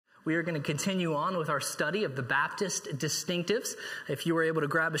We are going to continue on with our study of the Baptist distinctives. If you were able to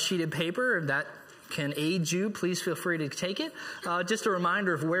grab a sheet of paper that can aid you, please feel free to take it. Just a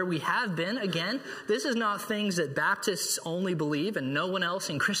reminder of where we have been. Again, this is not things that Baptists only believe, and no one else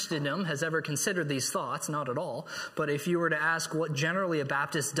in Christendom has ever considered these thoughts, not at all. But if you were to ask what generally a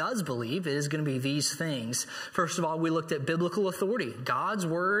Baptist does believe, it is going to be these things. First of all, we looked at biblical authority. God's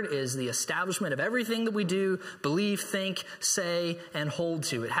word is the establishment of everything that we do, believe, think, say, and hold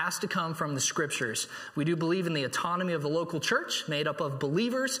to. It has to come from the scriptures. We do believe in the autonomy of the local church, made up of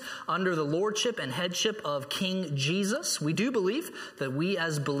believers under the lordship and headship of King Jesus. We do believe that we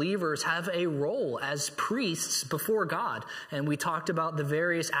as believers have a role as priests before God. And we talked about the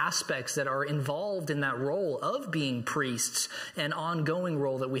various aspects that are involved in that role of being priests, an ongoing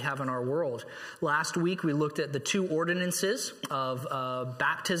role that we have in our world. Last week, we looked at the two ordinances of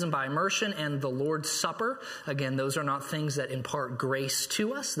baptism by immersion and the Lord's Supper. Again, those are not things that impart grace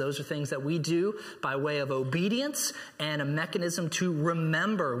to us. Those are things that we do by way of obedience and a mechanism to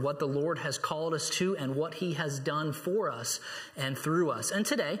remember what the Lord has called us to and what he has done for us and through us. And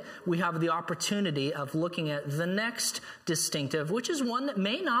today we have the opportunity of looking at the next distinctive, which is one that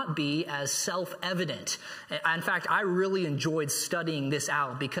may not be as self-evident. In fact, I really enjoyed studying this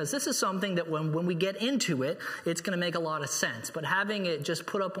out because this is something that when we get into it, it's going to make a lot of sense. But having it just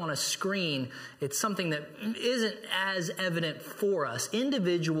put up on a screen, it's something that isn't as evident for us.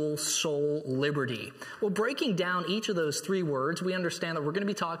 Individual soul liberty. Well, breaking down each of those three words, we understand that we're going to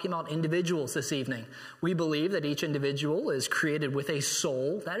be talking about individuals this evening. We believe that each individual is created with a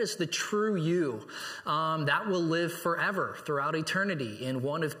soul. That is the true you. That will live forever, throughout eternity, in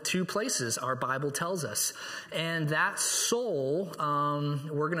one of two places, our Bible tells us. And that soul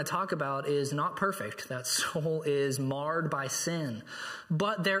we're going to talk about is not perfect. That soul is marred by sin.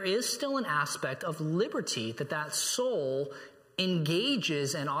 But there is still an aspect of liberty that soul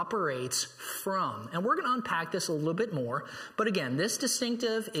engages and operates from. And we're going to unpack this a little bit more. But again, this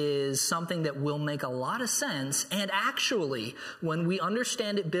distinctive is something that will make a lot of sense. And actually, when we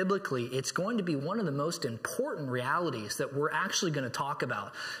understand it biblically, it's going to be one of the most important realities that we're actually going to talk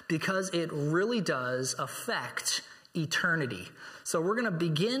about because it really does affect eternity. So we're going to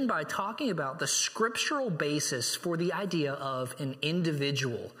begin by talking about the scriptural basis for the idea of an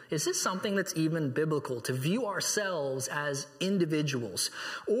individual. Is this something that's even biblical, to view ourselves as individuals?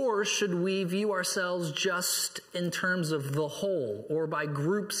 Or should we view ourselves just in terms of the whole or by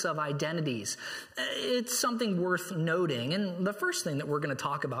groups of identities? It's something worth noting. And the first thing that we're going to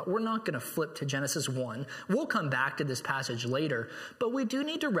talk about, we're not going to flip to Genesis 1. We'll come back to this passage later. But we do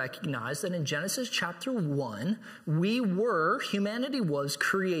need to recognize that in Genesis chapter 1, humanity was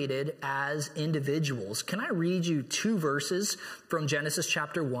created as individuals. Can I read you two verses from Genesis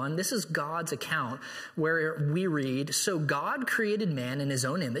chapter 1? This is God's account where we read, "So God created man in his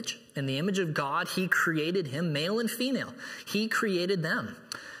own image. In the image of God, he created him, male and female. He created them.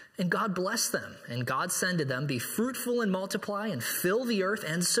 And God blessed them, and God said to them, 'Be fruitful and multiply, and fill the earth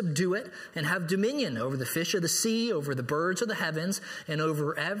and subdue it, and have dominion over the fish of the sea, over the birds of the heavens, and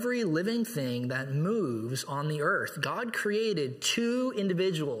over every living thing that moves on the earth.'" God created two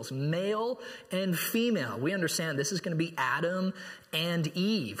individuals, male and female. We understand this is going to be Adam and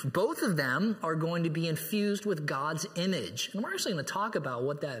Eve. Both of them are going to be infused with God's image. And we're actually going to talk about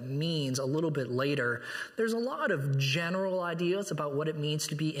what that means a little bit later. There's a lot of general ideas about what it means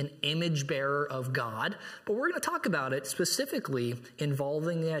to be an image bearer of God, but we're going to talk about it specifically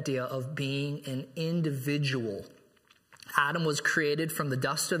involving the idea of being an individual. Adam was created from the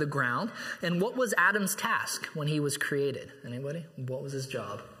dust of the ground. And what was Adam's task when he was created? Anybody? What was his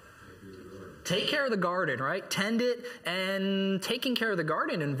job? Take care of the garden, right? Tend it. And taking care of the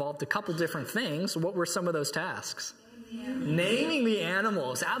garden involved a couple different things. What were some of those tasks? Naming the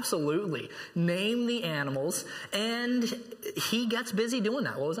animals, absolutely. Name the animals. And he gets busy doing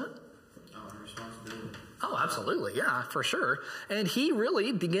that. What was that? Responsibility. Oh, absolutely. Yeah, for sure. And he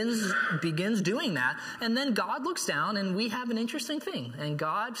really begins doing that. And then God looks down and we have an interesting thing. And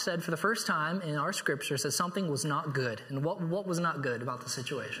God said for the first time in our scriptures that something was not good. And what was not good about the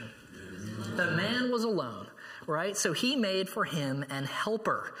situation? The man was alone, right? So he made for him an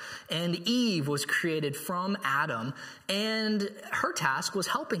helper. And Eve was created from Adam. And her task was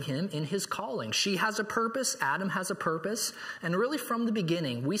helping him in his calling. She has a purpose. Adam has a purpose. And really from the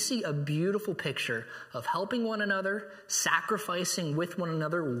beginning, we see a beautiful picture of helping one another, sacrificing with one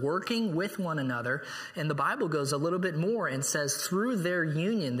another, working with one another. And the Bible goes a little bit more and says through their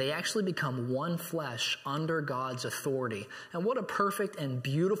union, they actually become one flesh under God's authority. And what a perfect and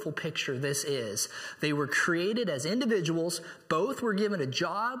beautiful picture this is. They were created as individuals. Both were given a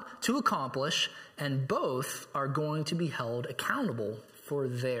job to accomplish, and both are going to be held accountable for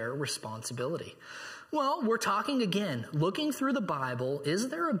their responsibility. Well, we're talking again, looking through the Bible, is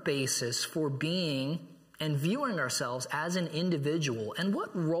there a basis for being and viewing ourselves as an individual? And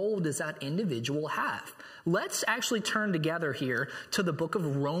what role does that individual have? Let's actually turn together here to the book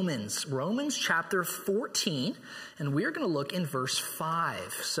of Romans. Romans chapter 14, and we're going to look in verse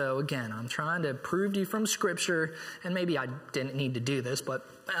 5. So again, I'm trying to prove to you from Scripture, and maybe I didn't need to do this, but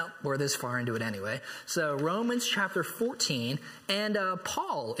well, we're this far into it anyway. So Romans chapter 14, and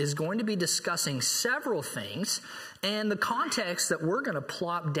Paul is going to be discussing several things, and the context that we're going to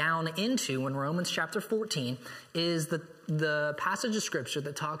plop down into in Romans chapter 14 is the passage of Scripture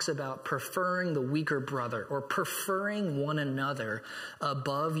that talks about preferring the weaker brother or preferring one another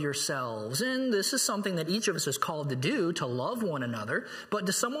above yourselves. And this is something that each of us is called to do, to love one another. But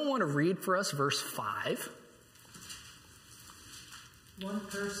does someone want to read for us verse 5? One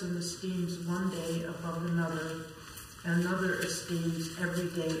person esteems one day above another, and another esteems every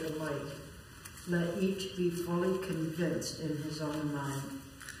day alike. Let each be fully convinced in his own mind.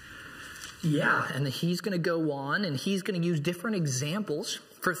 Yeah, and he's going to go on, and he's going to use different examples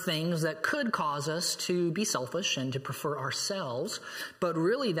for things that could cause us to be selfish and to prefer ourselves. But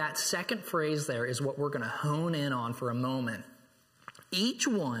really, that second phrase there is what we're going to hone in on for a moment. Each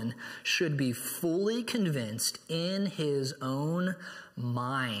one should be fully convinced in his own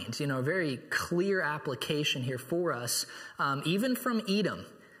mind. You know, a very clear application here for us, even from Eden.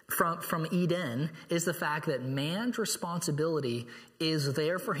 From Eden is the fact that man's responsibility is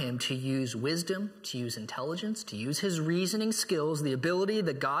there for him to use wisdom, to use intelligence, to use his reasoning skills, the ability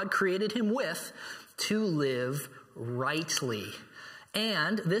that God created him with to live rightly.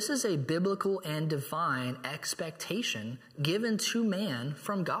 And this is a biblical and divine expectation given to man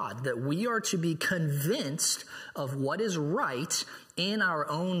from God, that we are to be convinced of what is right in our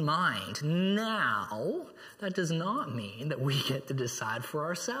own mind. Now, that does not mean that we get to decide for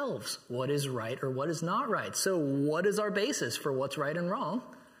ourselves what is right or what is not right. So what is our basis for what's right and wrong?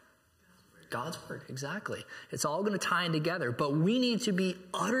 God's word, exactly. It's all going to tie in together, but we need to be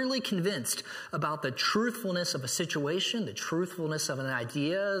utterly convinced about the truthfulness of a situation, the truthfulness of an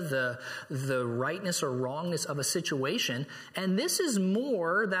idea, the rightness or wrongness of a situation. And this is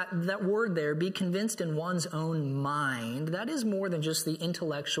more, that word there, be convinced in one's own mind. That is more than just the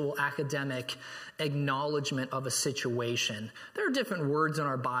intellectual, academic acknowledgement of a situation. There are different words in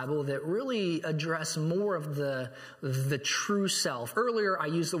our Bible that really address more of the true self. Earlier, I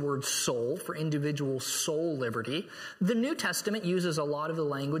used the word soul for individual soul liberty. The New Testament uses a lot of the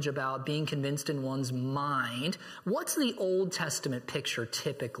language about being convinced in one's mind. What's the Old Testament picture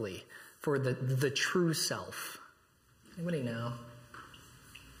typically for the true self? Anybody know?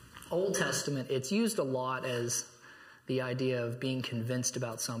 Old Testament, it's used a lot as the idea of being convinced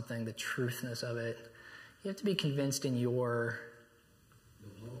about something, the truthness of it. You have to be convinced in your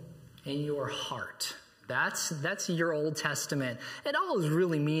heart. That's your Old Testament. It all is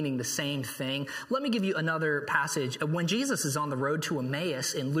really meaning the same thing. Let me give you another passage. When Jesus is on the road to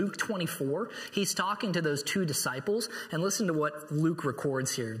Emmaus in Luke 24, he's talking to those two disciples, and listen to what Luke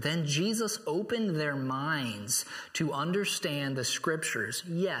records here. Then Jesus opened their minds to understand the Scriptures.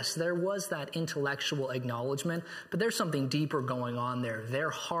 Yes, there was that intellectual acknowledgement, but there's something deeper going on there. Their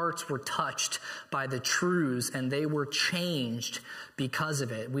hearts were touched by the truths, and they were changed because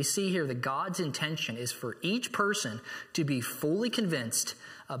of it. We see here that God's intention is for each person to be fully convinced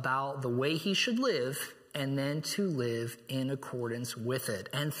about the way he should live and then to live in accordance with it.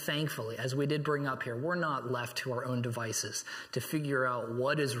 And thankfully, as we did bring up here, we're not left to our own devices to figure out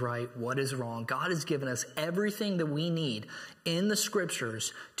what is right, what is wrong. God has given us everything that we need in the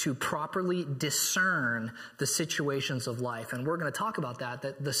Scriptures to properly discern the situations of life. And we're going to talk about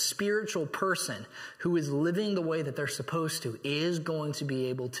that the spiritual person who is living the way that they're supposed to is going to be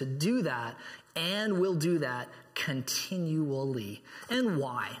able to do that and will do that continually. And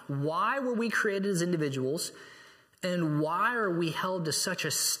why? Why were we created as individuals? And why are we held to such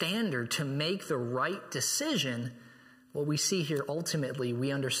a standard to make the right decision? Well, we see here ultimately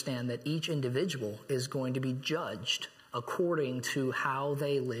we understand that each individual is going to be judged according to how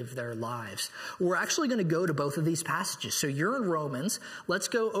they live their lives. We're actually going to go to both of these passages. So you're in Romans. Let's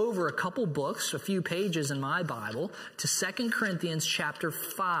go over a couple books, a few pages in my Bible, to 2 Corinthians chapter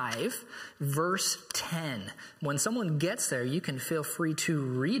 5, verse 10. When someone gets there, you can feel free to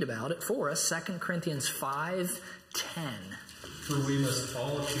read about it for us. 2 Corinthians 5, 10. For we must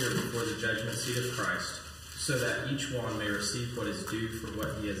all appear before the judgment seat of Christ, so that each one may receive what is due for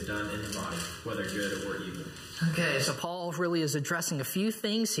what he has done in the body, whether good or evil. Okay, so Paul really is addressing a few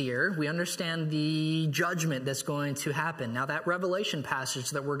things here. We understand the judgment that's going to happen. Now, that Revelation passage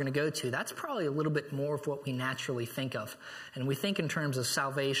that we're going to go to, that's probably a little bit more of what we naturally think of. And we think in terms of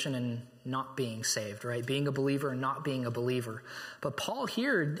salvation and not being saved, right? Being a believer and not being a believer. But Paul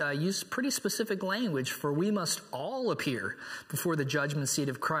here used pretty specific language, for we must all appear before the judgment seat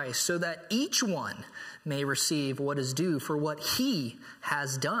of Christ, so that each one may receive what is due for what he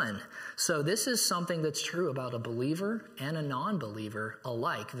has done. So this is something that's true about a believer and a non-believer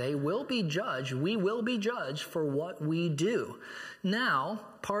alike. They will be judged. We will be judged for what we do. Now,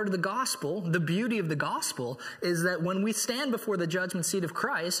 part of the gospel, the beauty of the gospel, is that when we stand before the judgment seat of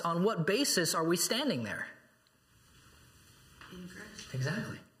Christ, on what basis are we standing there? In Christ.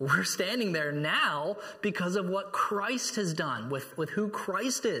 Exactly. We're standing there now because of what Christ has done, with who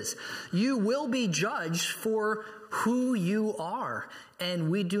Christ is. You will be judged for who you are.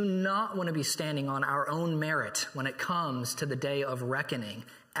 And we do not want to be standing on our own merit when it comes to the day of reckoning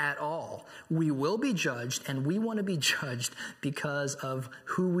at all. We will be judged, and we want to be judged because of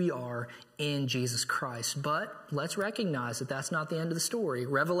who we are in Jesus Christ. But let's recognize that that's not the end of the story.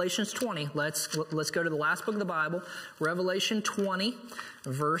 Revelation 20. Let's go to the last book of the Bible. Revelation 20,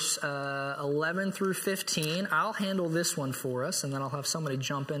 verse 11 through 15. I'll handle this one for us, and then I'll have somebody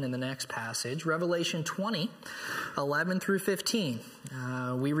jump in the next passage. Revelation 20, 11 through 15.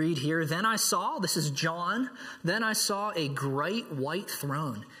 We read here, "Then I saw," this is John, "then I saw a great white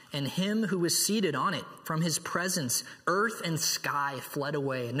throne, and him who was seated on it. From his presence, earth and sky fled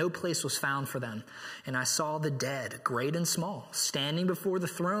away, and no place was found for them. And I saw the dead, great and small, standing before the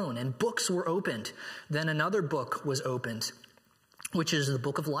throne, and books were opened. Then another book was opened, which is the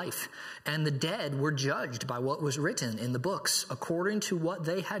book of life. And the dead were judged by what was written in the books, according to what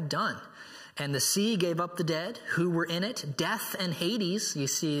they had done. And the sea gave up the dead who were in it. Death and Hades," you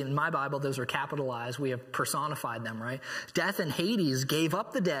see in my Bible, those are capitalized. We have personified them, right? "Death and Hades gave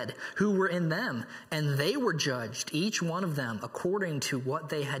up the dead who were in them, and they were judged, each one of them, according to what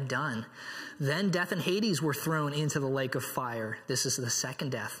they had done. Then death and Hades were thrown into the lake of fire." This is the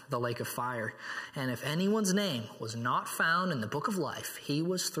second death, the lake of fire. "And if anyone's name was not found in the book of life, he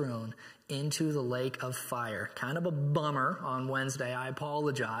was thrown into the lake of fire." Kind of a bummer on Wednesday, I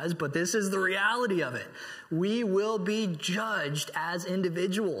apologize, but this is the reality of it. We will be judged as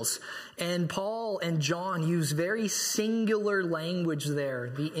individuals. And Paul and John use very singular language there.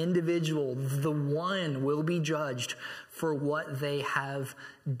 The individual, the one, will be judged for what they have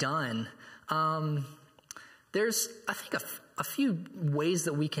done. There's, I think, a few ways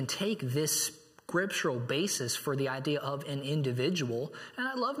that we can take this scriptural basis for the idea of an individual. And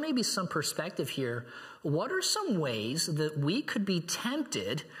I'd love maybe some perspective here. What are some ways that we could be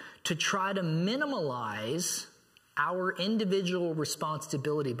tempted to try to minimize our individual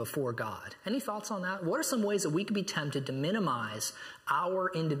responsibility before God? Any thoughts on that? What are some ways that we could be tempted to minimize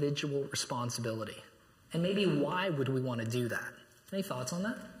our individual responsibility? And maybe why would we want to do that? Any thoughts on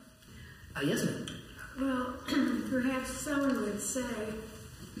that? Yes, ma'am. Well, perhaps someone would say,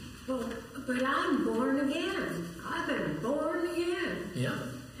 "Well, but I'm born again. I've been born again." Yeah.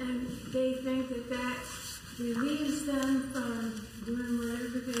 And they think that relieves them from doing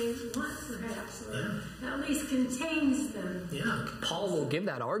whatever they want, perhaps, or at least contains them. Yeah. Paul will give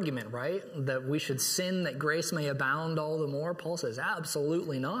that argument, right? That we should sin that grace may abound all the more. Paul says,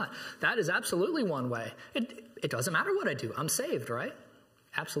 absolutely not. That is absolutely one way. It doesn't matter what I do. I'm saved, right?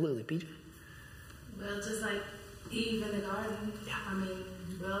 Absolutely. BJ? Well, just like Eve in the garden. Yeah. I mean,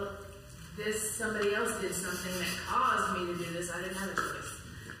 well, somebody else did something that caused me to do this. I didn't have a choice.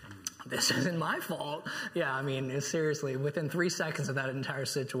 This isn't my fault. Yeah, I mean, seriously, within 3 seconds of that entire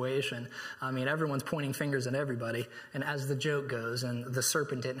situation, I mean, everyone's pointing fingers at everybody. And as the joke goes, and the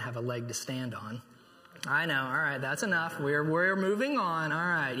serpent didn't have a leg to stand on. I know. All right, that's enough. We're moving on. All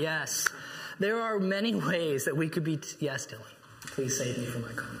right, yes. There are many ways that we could be... Yes, Dylan. Please save me from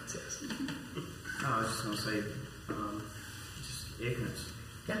my comments, yes. No, I was just going to say, just ignorance.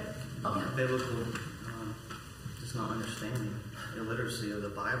 Yeah. Okay. Biblical, just not understanding, illiteracy of the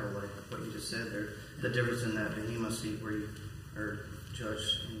Bible, like what you just said there. The difference in that behemoth seat where you are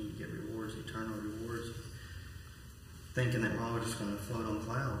judged and you get rewards, eternal rewards. Thinking that, we're just going to float on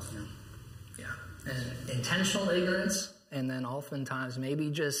clouds. Yeah. And intentional ignorance, and then oftentimes maybe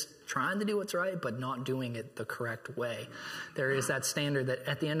just trying to do what's right, but not doing it the correct way. There is that standard that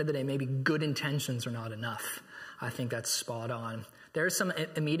at the end of the day, maybe good intentions are not enough. I think that's spot on. There's some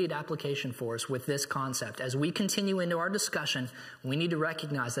immediate application for us with this concept. As we continue into our discussion, we need to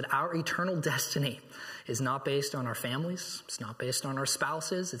recognize that our eternal destiny is not based on our families. It's not based on our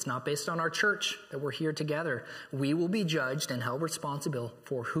spouses. It's not based on our church, that we're here together. We will be judged and held responsible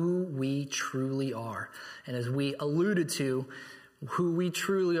for who we truly are. And as we alluded to, who we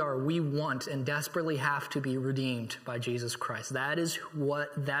truly are, we want and desperately have to be redeemed by Jesus Christ. That is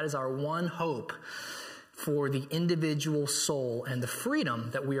our one hope for the individual soul and the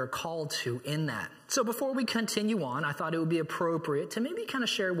freedom that we are called to in that. So before we continue on, I thought it would be appropriate to maybe kind of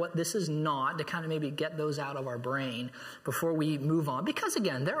share what this is not, to kind of maybe get those out of our brain before we move on. Because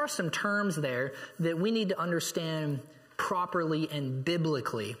again, there are some terms there that we need to understand properly and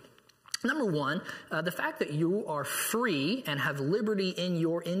biblically. Number one, the fact that you are free and have liberty in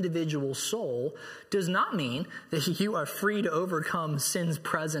your individual soul does not mean that you are free to overcome sin's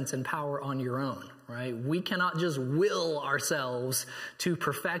presence and power on your own, right? We cannot just will ourselves to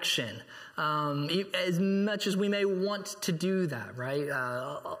perfection, as much as we may want to do that, right?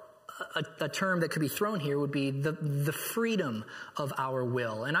 A term that could be thrown here would be the freedom of our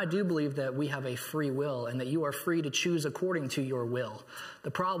will. And I do believe that we have a free will and that you are free to choose according to your will. The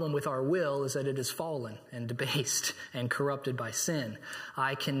problem with our will is that it is fallen and debased and corrupted by sin.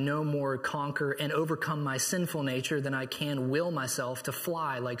 I can no more conquer and overcome my sinful nature than I can will myself to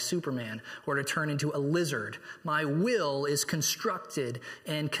fly like Superman or to turn into a lizard. My will is constructed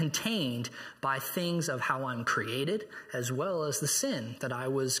and contained by things of how I'm created, as well as the sin that I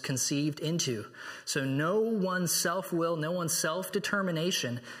was conceived into. So no one's self-will, no one's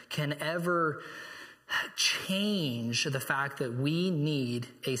self-determination can ever change the fact that we need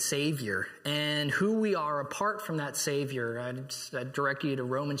a Savior and who we are apart from that Savior. I direct you to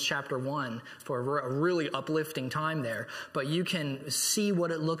Romans chapter 1 for a really uplifting time there. But you can see what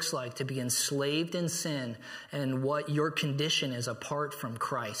it looks like to be enslaved in sin and what your condition is apart from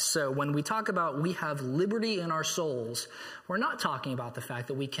Christ. So when we talk about we have liberty in our souls, we're not talking about the fact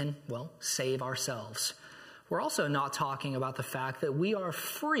that we can, save ourselves. We're also not talking about the fact that we are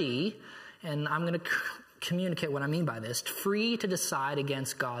free, and I'm going to communicate what I mean by this, free to decide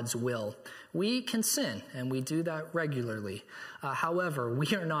against God's will. We can sin, and we do that regularly. However,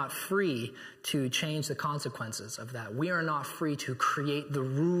 we are not free to change the consequences of that. We are not free to create the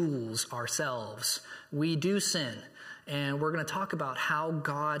rules ourselves. We do sin. And we're going to talk about how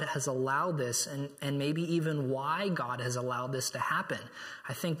God has allowed this and maybe even why God has allowed this to happen.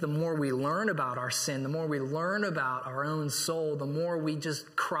 I think the more we learn about our sin, the more we learn about our own soul, the more we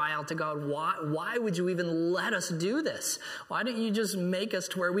just cry out to God, why would you even let us do this? Why didn't you just make us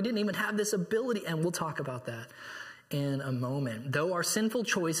to where we didn't even have this ability? And we'll talk about that in a moment. Though our sinful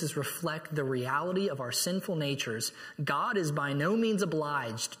choices reflect the reality of our sinful natures, God is by no means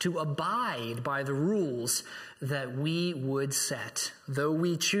obliged to abide by the rules that we would set. Though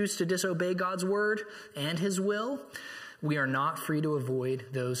we choose to disobey God's word and his will, we are not free to avoid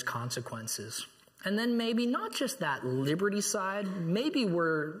those consequences. And then maybe not just that liberty side, maybe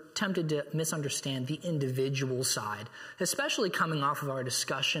we're tempted to misunderstand the individual side, especially coming off of our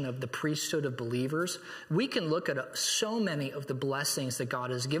discussion of the priesthood of believers. We can look at so many of the blessings that God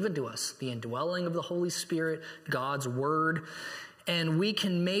has given to us, the indwelling of the Holy Spirit, God's word, and we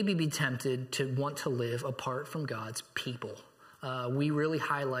can maybe be tempted to want to live apart from God's people. We really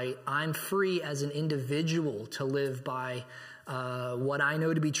highlight, I'm free as an individual to live by what I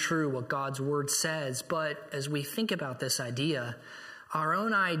know to be true, what God's word says. But as we think about this idea, our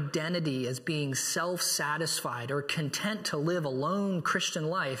own identity as being self-satisfied or content to live a lone Christian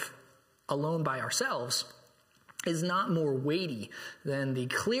life alone by ourselves is not more weighty than the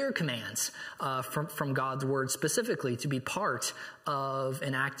clear commands from God's word, specifically to be part of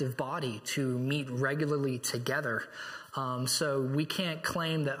an active body, to meet regularly together. So we can't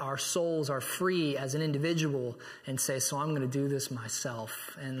claim that our souls are free as an individual and say, so I'm going to do this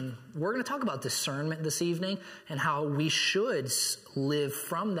myself. And we're going to talk about discernment this evening and how we should live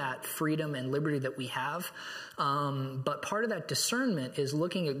from that freedom and liberty that we have. But part of that discernment is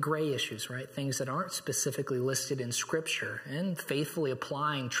looking at gray issues, right? Things that aren't specifically listed in Scripture and faithfully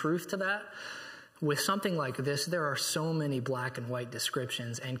applying truth to that. With something like this, there are so many black and white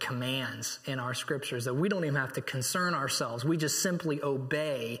descriptions and commands in our scriptures that we don't even have to concern ourselves. We just simply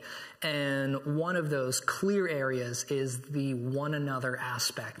obey. And one of those clear areas is the one another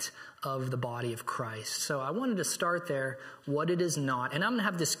aspect of the body of Christ. So I wanted to start there, what it is not. And I'm going to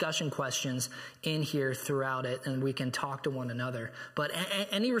have discussion questions in here throughout it, and we can talk to one another. But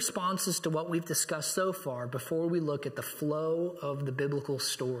any responses to what we've discussed so far before we look at the flow of the biblical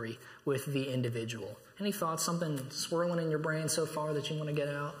story with the individual? Any thoughts, something swirling in your brain so far that you want to get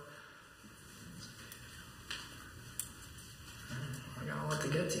out? what to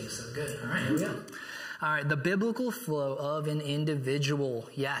get to, so good. All right, here we go. All right, the biblical flow of an individual.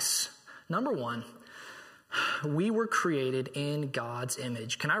 Yes. Number one, we were created in God's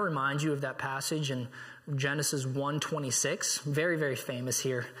image. Can I remind you of that passage in Genesis 1:26? Very, very famous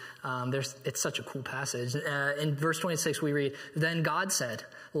here. It's such a cool passage. In verse 26 we read, "Then God said,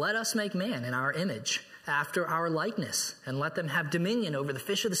 let us make man in our image, after our likeness, and let them have dominion over the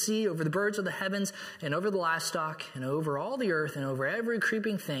fish of the sea, over the birds of the heavens, and over the livestock, and over all the earth, and over every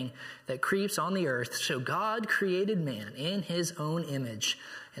creeping thing that creeps on the earth." So God created man in his own image.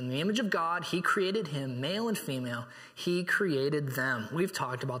 In the image of God, he created him, male and female. He created them. We've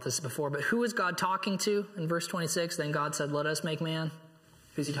talked about this before, but who is God talking to in verse 26? Then God said, let us make man.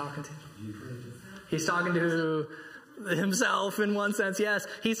 Who's he talking to? He's talking to himself in one sense, yes.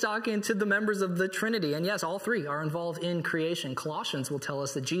 He's talking to the members of the Trinity. And yes, all three are involved in creation. Colossians will tell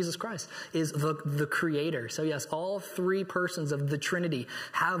us that Jesus Christ is the creator. So yes, all three persons of the Trinity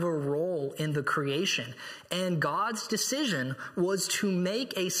have a role in the creation. And God's decision was to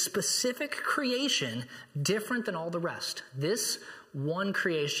make a specific creation different than all the rest. This one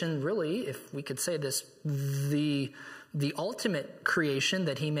creation, really, if we could say this, the ultimate creation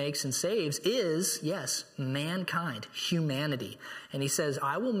that he makes and saves is, yes, mankind, humanity. And he says,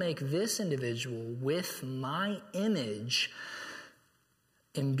 I will make this individual with my image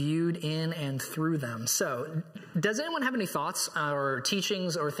imbued in and through them. So, does anyone have any thoughts or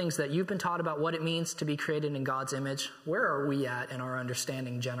teachings or things that you've been taught about what it means to be created in God's image? Where are we at in our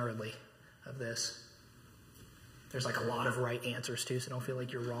understanding generally of this? There's like a lot of right answers too, so don't feel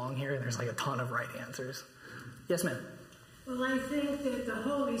like you're wrong here. There's like a ton of right answers. Yes, ma'am. Well, I think that the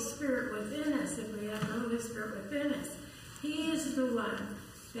Holy Spirit within us, if we have the Holy Spirit within us, he is the one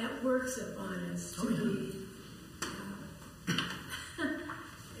that works upon us to be,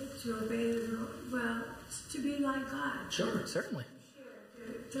 to obey the, well, to be like God. Sure, certainly.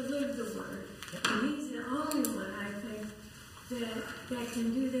 To live the Word. And he's the only one, I think, that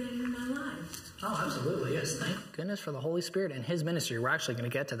can do that in my life. Oh, absolutely, yes. Thank goodness for the Holy Spirit and his ministry. We're actually going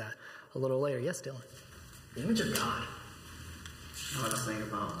to get to that a little later. Yes, Dylan. The image of God. I was thinking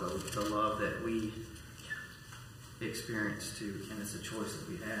about the love that we experience too, and it's a choice that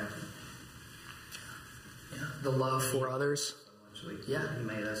we have. Yeah, the love for others. Yeah, he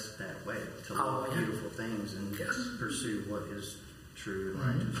made us that way to love beautiful things and pursue what is true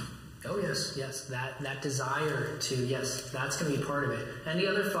and righteous. Oh yes, yes, that desire to, yes, that's going to be part of it. Any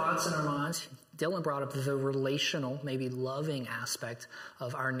other thoughts in our minds? Dylan brought up the relational, maybe loving aspect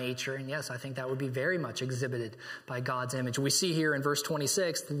of our nature. And yes, I think that would be very much exhibited by God's image. We see here in verse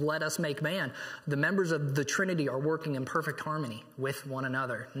 26, let us make man. The members of the Trinity are working in perfect harmony with one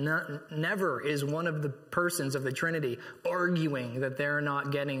another. Never is one of the persons of the Trinity arguing that they're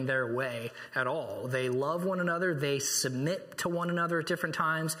not getting their way at all. They love one another. They submit to one another at different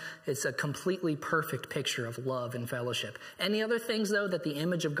times. It's a completely perfect picture of love and fellowship. Any other things, though, that the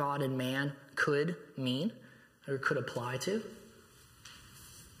image of God in man could mean or could apply to?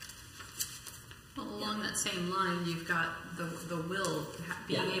 Well, along that same line, you've got the will,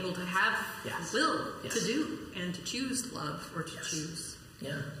 being able to have the will to do and to choose love or to choose.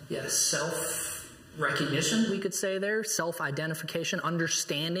 Yeah. Self-recognition, we could say there, self-identification,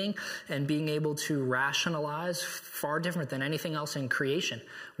 understanding, and being able to rationalize, far different than anything else in creation.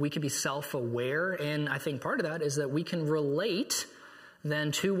 We can be self-aware, and I think part of that is that we can relate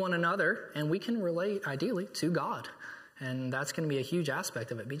then to one another, and we can relate, ideally, to God. And that's going to be a huge aspect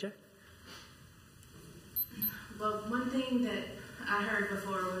of it. BJ? Well, one thing that I heard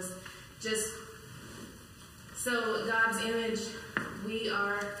before was just, so God's image, we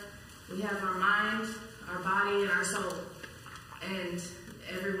have our mind, our body, and our soul. And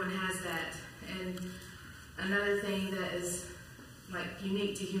everyone has that. And another thing that is like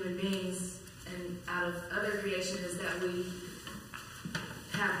unique to human beings and out of other creation is that we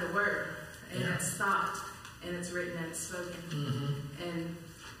have the word, and it's thought, and it's written, and it's spoken. And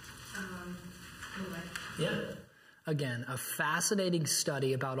anyway. Yeah. Again, a fascinating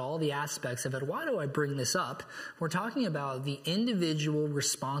study about all the aspects of it. Why do I bring this up? We're talking about the individual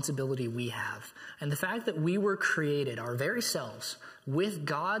responsibility we have, and the fact that we were created, our very selves, with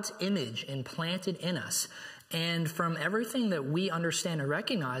God's image implanted in us. And from everything that we understand and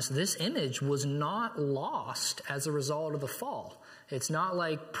recognize, this image was not lost as a result of the fall. It's not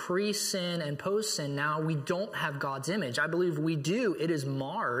like pre-sin and post-sin, now we don't have God's image. I believe we do. It is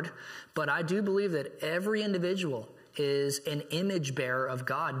marred, but I do believe that every individual is an image bearer of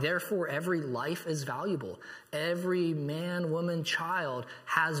God. Therefore, every life is valuable. Every man, woman, child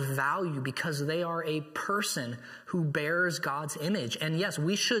has value because they are a person who bears God's image. And yes,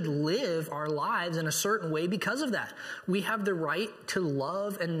 we should live our lives in a certain way because of that. We have the right to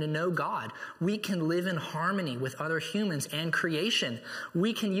love and to know God. We can live in harmony with other humans and creation.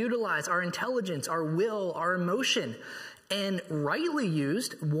 We can utilize our intelligence, our will, our emotion. And rightly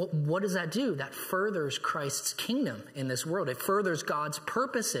used, what does that do? That furthers Christ's kingdom in this world. It furthers God's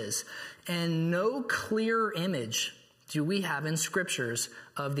purposes. And no clearer image do we have in scriptures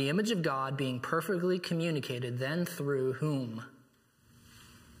of the image of God being perfectly communicated than through whom?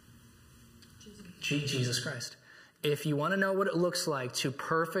 Jesus Christ. If you want to know what it looks like to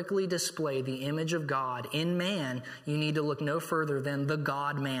perfectly display the image of God in man, you need to look no further than the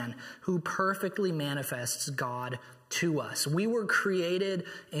God-man, who perfectly manifests God to us. We were created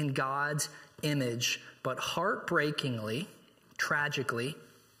in God's image, but heartbreakingly, tragically,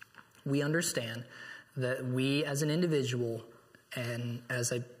 we understand that we as an individual and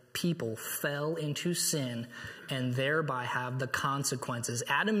as a people fell into sin and thereby have the consequences.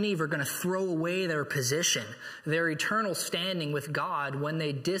 Adam and Eve are going to throw away their position, their eternal standing with God when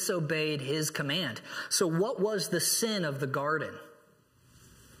they disobeyed his command. So what was the sin of the garden?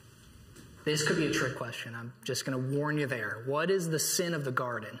 This could be a trick question. I'm just going to warn you there. What is the sin of the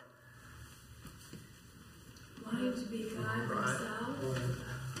garden? Wanting to be God himself.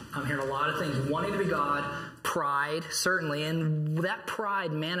 I'm hearing a lot of things. Wanting to be God, pride, certainly. And that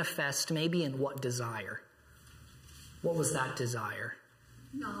pride manifests maybe in what desire? What was that desire?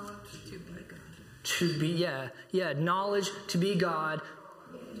 Knowledge to be God. To be, knowledge, to be God,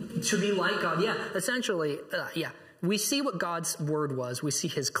 to be like God. Yeah, essentially, we see what God's word was. We see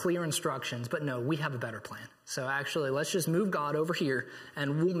his clear instructions, but no, we have a better plan. So actually, let's just move God over here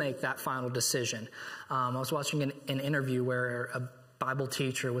and we'll make that final decision. I was watching an interview where a Bible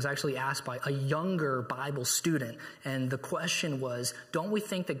teacher was actually asked by a younger Bible student, and the question was, don't we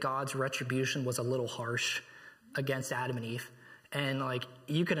think that God's retribution was a little harsh against Adam and Eve? And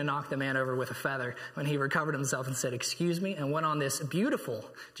you could have knocked the man over with a feather when he recovered himself and said, excuse me, and went on this beautiful,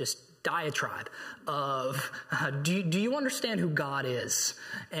 just diatribe of, do you understand who God is?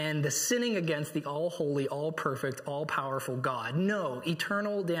 And the sinning against the all-holy, all-perfect, all-powerful God. No,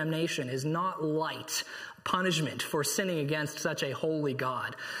 eternal damnation is not light punishment for sinning against such a holy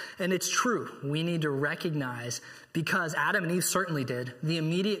God. And it's true. We need to recognize, because Adam and Eve certainly did, the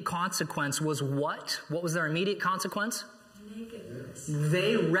immediate consequence was what? What was their immediate consequence? Nakedness.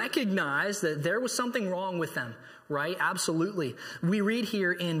 They recognized that there was something wrong with them, right? Absolutely. We read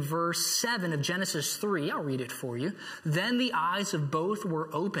here in verse 7 of Genesis 3, I'll read it for you. Then the eyes of both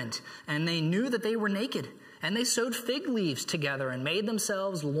were opened, and they knew that they were naked. And they sewed fig leaves together and made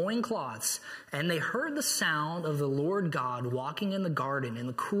themselves loincloths. And they heard the sound of the Lord God walking in the garden in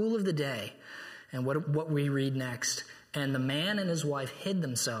the cool of the day. And what we read next. And the man and his wife hid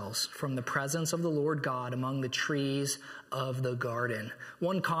themselves from the presence of the Lord God among the trees of the garden.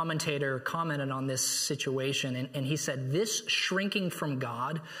 One commentator commented on this situation, and he said, this shrinking from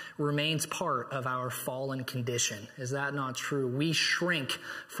God remains part of our fallen condition. Is that not true? We shrink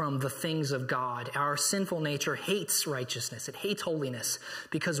from the things of God. Our sinful nature hates righteousness. It hates holiness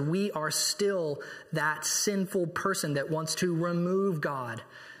because we are still that sinful person that wants to remove God.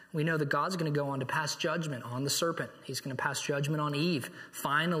 We know that God's going to go on to pass judgment on the serpent. He's going to pass judgment on Eve.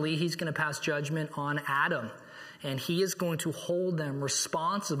 Finally, he's going to pass judgment on Adam. And he is going to hold them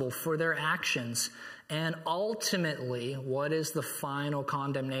responsible for their actions. And ultimately, what is the final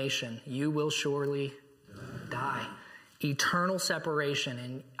condemnation? You will surely die. Eternal separation.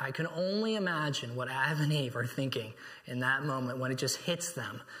 And I can only imagine what Adam and Eve are thinking in that moment when it just hits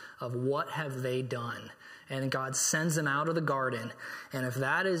them of what have they done. And God sends them out of the garden. And if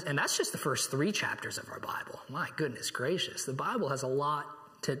that is, and that's just the first 3 chapters of our Bible. My goodness gracious. The Bible has a lot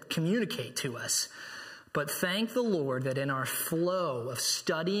to communicate to us. But thank the Lord that in our flow of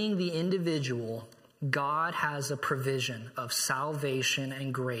studying the individual, God has a provision of salvation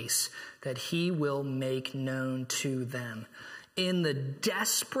and grace that he will make known to them. In the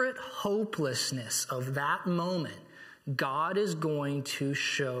desperate hopelessness of that moment, God is going to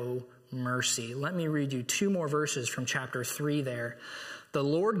show mercy. Let me read you 2 more verses from chapter 3 there. The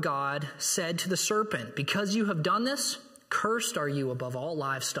Lord God said to the serpent, because you have done this, cursed are you above all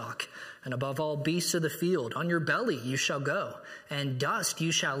livestock and above all beasts of the field. On your belly you shall go, and dust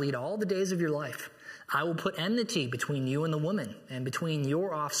you shall eat all the days of your life. I will put enmity between you and the woman, and between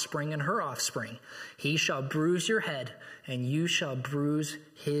your offspring and her offspring. He shall bruise your head, and you shall bruise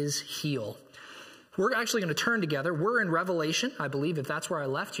his heel. We're actually going to turn together. We're in Revelation, I believe, if that's where I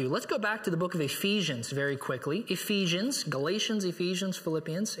left you. Let's go back to the book of Ephesians very quickly. Ephesians, Galatians, Ephesians,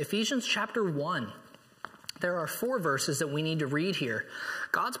 Philippians. Ephesians chapter 1. There are 4 verses that we need to read here.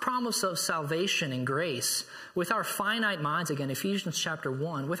 God's promise of salvation and grace. With our finite minds, again, Ephesians chapter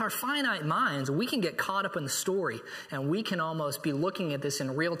 1, with our finite minds, we can get caught up in the story, and we can almost be looking at this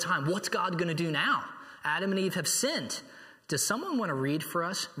in real time. What's God going to do now? Adam and Eve have sinned. Does someone want to read for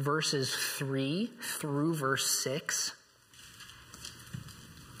us verses 3 through verse 6?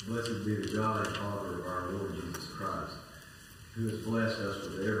 Blessed be the God and Father of our Lord Jesus Christ, who has blessed us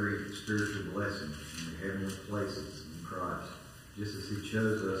with every spiritual blessing in the heavenly places in Christ, just as he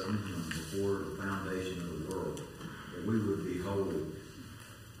chose us in him before the foundation of the world, that we would be holy,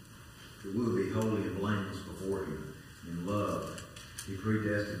 and blameless before him. In love, he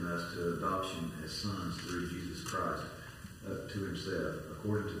predestined us to adoption as sons through Jesus Christ, up to himself,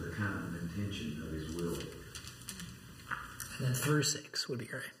 according to the kind of intention of his will. And then through 6 would be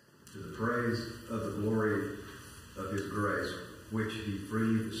great. To the praise of the glory of his grace, which he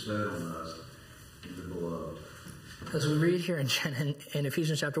freely bestowed on us in the beloved. As we read here in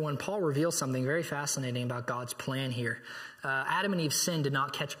Ephesians chapter 1, Paul reveals something very fascinating about God's plan here. Adam and Eve's sin did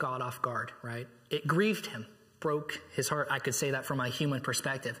not catch God off guard, right? It grieved him, broke his heart. I could say that from a human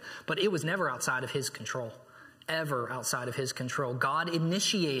perspective, but it was never outside of his control. Ever outside of his control. God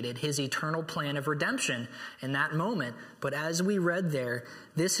initiated his eternal plan of redemption in that moment. But as we read there,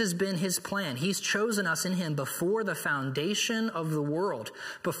 this has been his plan. He's chosen us in him before the foundation of the world.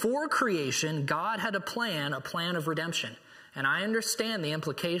 Before creation, God had a plan of redemption. And I understand the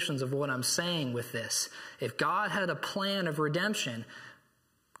implications of what I'm saying with this. If God had a plan of redemption,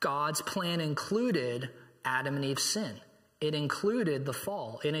 God's plan included Adam and Eve's sin. It included the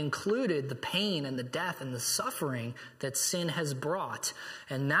fall. It included the pain and the death and the suffering that sin has brought.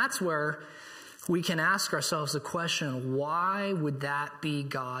 And that's where we can ask ourselves the question, why would that be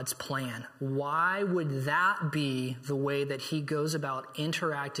God's plan? Why would that be the way that he goes about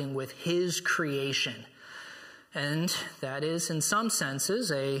interacting with his creation? And that is, in some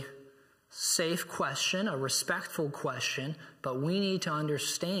senses, a safe question, a respectful question, but we need to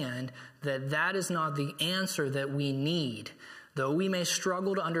understand that that is not the answer that we need. Though we may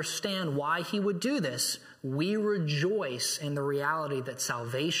struggle to understand why he would do this, we rejoice in the reality that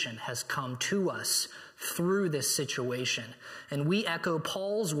salvation has come to us through this situation. And we echo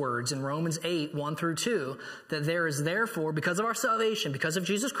Paul's words in Romans 8, 1 through 2, that there is therefore, because of our salvation, because of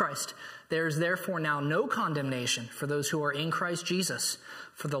Jesus Christ, there is therefore now no condemnation for those who are in Christ Jesus.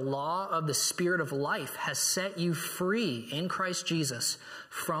 For the law of the Spirit of life has set you free in Christ Jesus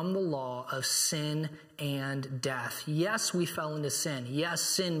from the law of sin and death. Yes, we fell into sin. Yes,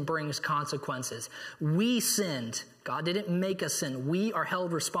 sin brings consequences. We sinned. God didn't make us sin. We are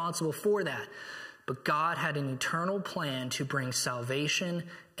held responsible for that. But God had an eternal plan to bring salvation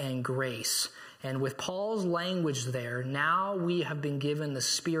and grace. And with Paul's language there, now we have been given the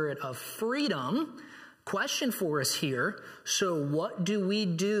spirit of freedom. Question for us here, so what do we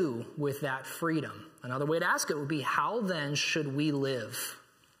do with that freedom? Another way to ask it would be, how then should we live?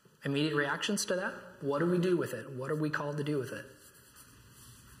 Immediate reactions to that? What do we do with it? What are we called to do with it?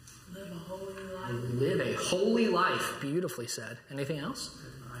 Live a holy life. Live a holy life. Beautifully said. Anything else?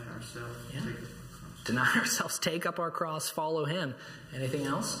 Deny ourselves. Yeah. Take up our cross. Deny ourselves, take up our cross, follow him. Anything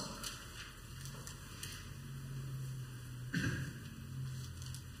else?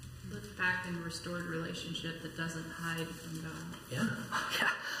 Look back in a restored relationship that doesn't hide from God. Yeah.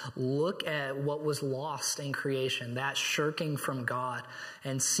 Look at what was lost in creation, that shirking from God,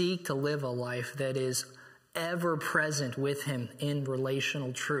 and seek to live a life that is ever present with him in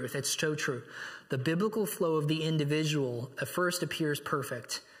relational truth. It's so true. The biblical flow of the individual at first appears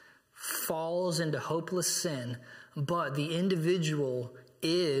perfect, falls into hopeless sin, but the individual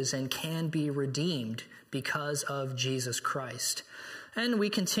is and can be redeemed because of Jesus Christ. And we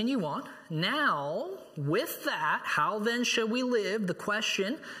continue on. Now, with that, how then shall we live? The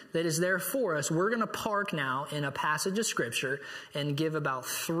question that is there for us, we're going to park now in a passage of Scripture and give about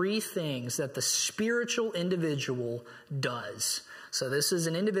 3 things that the spiritual individual does. So this is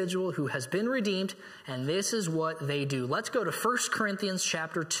an individual who has been redeemed, and this is what they do. Let's go to 1 Corinthians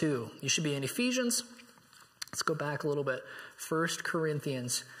chapter 2. You should be in Ephesians. Let's go back a little bit. 1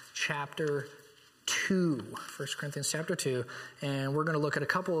 Corinthians chapter 2. 1 Corinthians chapter 2. And we're going to look at a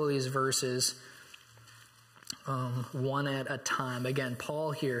couple of these verses one at a time. Again,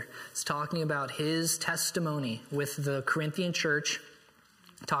 Paul here is talking about his testimony with the Corinthian church,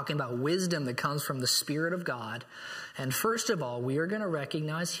 talking about wisdom that comes from the Spirit of God. And first of all, we are going to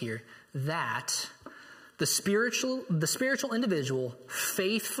recognize here that The spiritual individual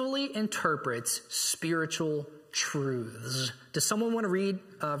faithfully interprets spiritual truths. Does someone want to read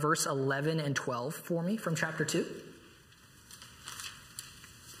verse 11 and 12 for me from chapter 2?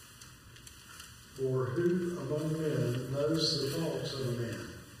 For who among men knows the thoughts of a man,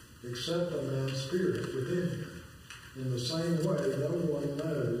 except a man's spirit within him? In the same way, no one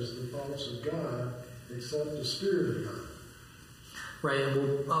knows the thoughts of God except the Spirit of God. Right,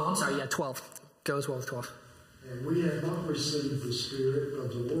 and 12. Goes well with 12. And we have not received the Spirit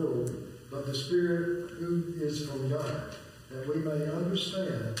of the world, but the Spirit who is from God, that we may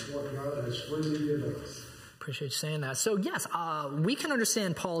understand what God has freely given us. Appreciate you saying that. So yes, we can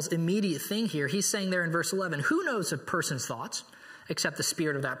understand Paul's immediate thing here. He's saying there in verse 11, who knows a person's thoughts except the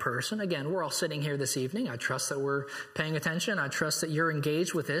spirit of that person? Again, we're all sitting here this evening. I trust that we're paying attention. I trust that you're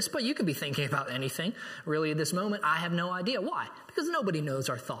engaged with this, but you could be thinking about anything really at this moment. I have no idea. Why? Because nobody knows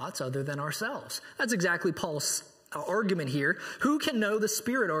our thoughts other than ourselves. That's exactly Paul's argument here. Who can know the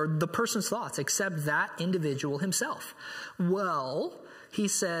spirit or the person's thoughts except that individual himself? Well, he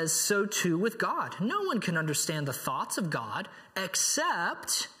says, so too with God. No one can understand the thoughts of God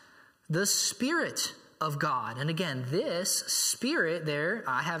except the Spirit of God. And again, this Spirit there,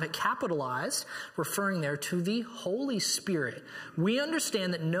 I have it capitalized, referring there to the Holy Spirit. We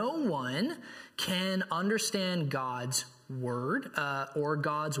understand that no one can understand God's word or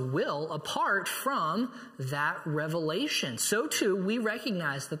God's will apart from that revelation. So too, we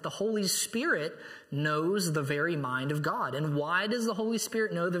recognize that the Holy Spirit knows the very mind of God. And why does the Holy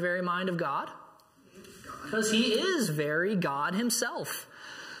Spirit know the very mind of God? Because he is very God himself.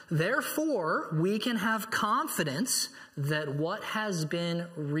 Therefore, we can have confidence that what has been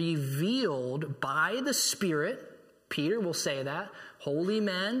revealed by the Spirit, Peter will say that, holy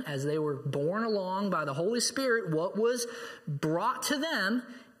men, as they were borne along by the Holy Spirit, what was brought to them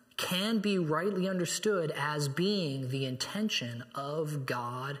can be rightly understood as being the intention of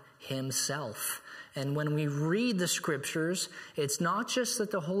God himself. And when we read the scriptures, it's not just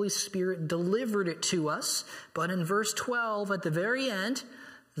that the Holy Spirit delivered it to us, but in verse 12 at the very end,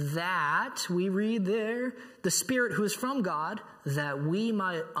 that we read there, the Spirit who is from God, that we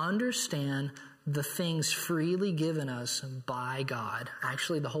might understand the things freely given us by God.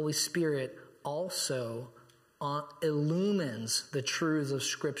 Actually, the Holy Spirit also illumines the truths of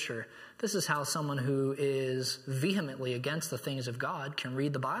Scripture. This is how someone who is vehemently against the things of God can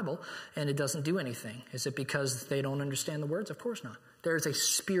read the Bible and it doesn't do anything. Is it because they don't understand the words? Of course not. There's a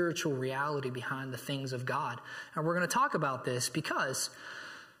spiritual reality behind the things of God. And we're going to talk about this because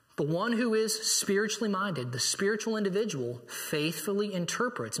the one who is spiritually minded, the spiritual individual, faithfully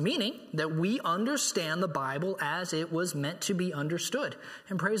interprets, meaning that we understand the Bible as it was meant to be understood.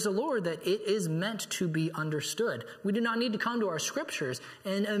 And praise the Lord that it is meant to be understood. We do not need to come to our scriptures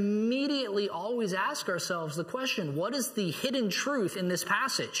and immediately always ask ourselves the question, what is the hidden truth in this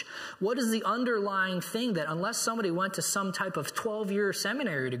passage? What is the underlying thing that unless somebody went to some type of 12-year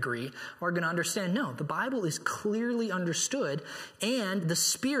seminary degree are going to understand? No, the Bible is clearly understood and the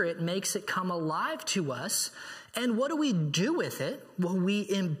Spirit makes it come alive to us. And what do we do with it? Well, we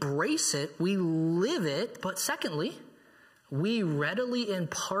embrace it, we live it, but secondly, we readily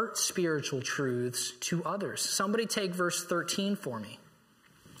impart spiritual truths to others. Somebody take verse 13 for me.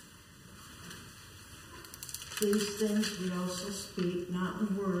 These things we also speak, not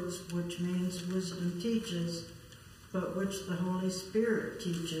in words which man's wisdom teaches, but which the Holy Spirit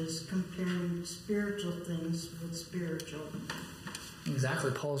teaches, comparing spiritual things with spiritual. Exactly,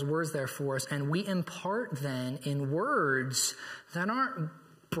 Paul's words there for us. And we impart then in words that aren't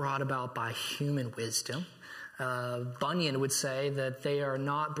brought about by human wisdom. Bunyan would say that they are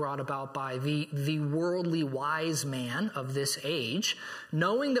not brought about by the worldly wise man of this age.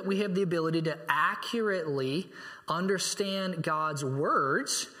 Knowing that we have the ability to accurately understand God's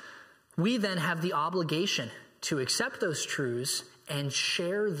words, we then have the obligation to accept those truths and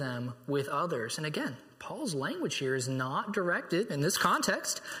share them with others. And again, Paul's language here is not directed, in this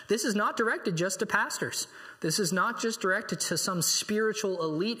context, this is not directed just to pastors. This is not just directed to some spiritual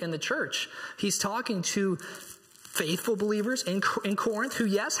elite in the church. He's talking to faithful believers in Corinth who,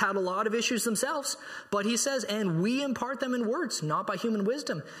 yes, had a lot of issues themselves, but he says, and we impart them in words, not by human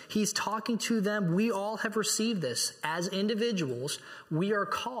wisdom. He's talking to them. We all have received this. As individuals, we are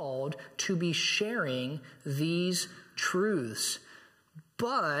called to be sharing these truths.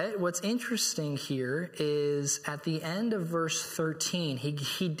 But what's interesting here is at the end of verse 13,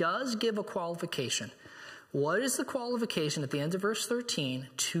 he does give a qualification. What is the qualification at the end of verse 13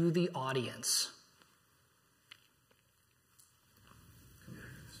 to the audience?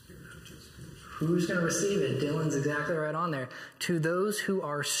 Who's going to receive it? Dylan's exactly right on there. To those who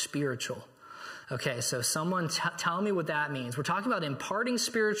are spiritual. Okay, so someone tell me what that means. We're talking about imparting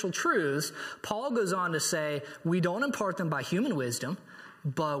spiritual truths. Paul goes on to say, we don't impart them by human wisdom,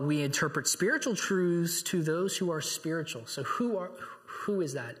 but we interpret spiritual truths to those who are spiritual. So who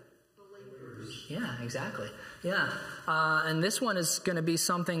is that? Believers. Yeah, exactly. Yeah, and this one is going to be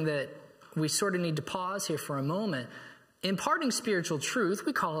something that we sort of need to pause here for a moment. Imparting spiritual truth,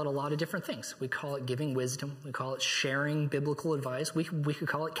 we call it a lot of different things. We call it giving wisdom. We call it sharing biblical advice. We could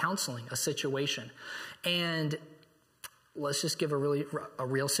call it counseling a situation. And let's just give a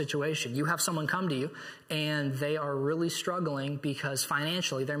real situation. You have someone come to you, and they are really struggling because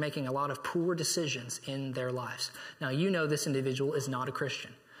financially they're making a lot of poor decisions in their lives. Now, you know this individual is not a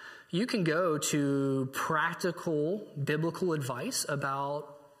Christian. You can go to practical biblical advice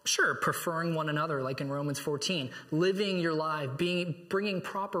about, sure, preferring one another, like in Romans 14, living your life, bringing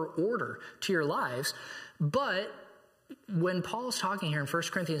proper order to your lives. But when Paul's talking here in 1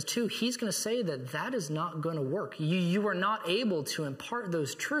 Corinthians 2, he's going to say that is not going to work. You are not able to impart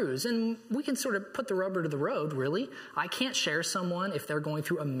those truths. And we can sort of put the rubber to the road, really. I can't share someone if they're going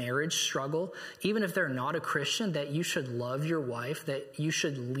through a marriage struggle, even if they're not a Christian, that you should love your wife, that you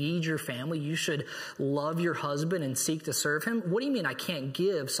should lead your family, you should love your husband and seek to serve him. What do you mean I can't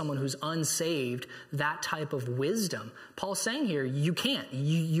give someone who's unsaved that type of wisdom? Paul's saying here, you can't.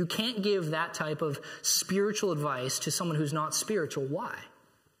 You can't give that type of spiritual advice to someone who's not spiritual. Why?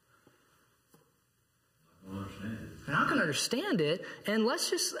 I don't understand it. They're not going to understand it, and let's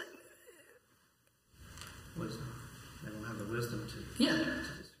just... Wisdom. They don't have the wisdom to... Yeah.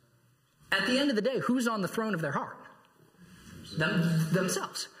 At the end of the day, who's on the throne of their heart?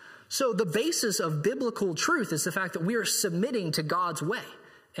 Themselves. So the basis of biblical truth is the fact that we are submitting to God's way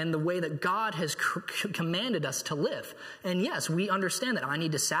and the way that God has commanded us to live. And yes, we understand that I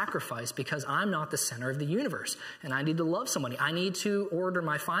need to sacrifice because I'm not the center of the universe. And I need to love somebody. I need to order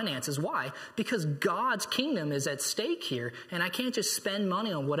my finances. Why? Because God's kingdom is at stake here. And I can't just spend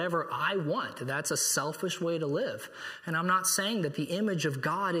money on whatever I want. That's a selfish way to live. And I'm not saying that the image of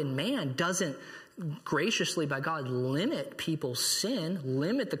God in man doesn't graciously by God limit people's sin,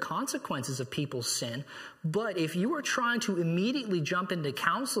 limit the consequences of people's sin. But if you are trying to immediately jump into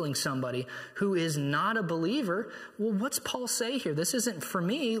counseling somebody who is not a believer, well, what's Paul say here? This isn't for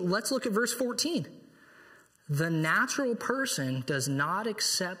me. Let's look at verse 14. The natural person does not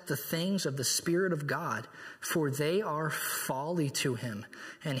accept the things of the Spirit of God, for they are folly to him,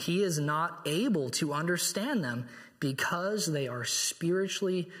 and he is not able to understand them because they are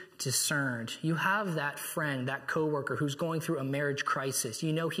spiritually discerned. You have that friend, that coworker who's going through a marriage crisis.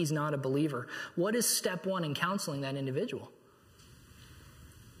 You know he's not a believer. What is step one in counseling that individual?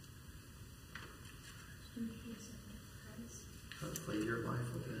 Hopefully your life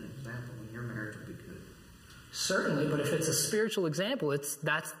will be an example and your marriage will be good. Certainly, but if it's a spiritual example,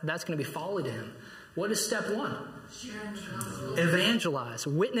 that's going to be folly to him. What is step one? Evangelize.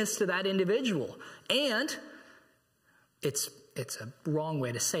 Witness to that individual. And it's a wrong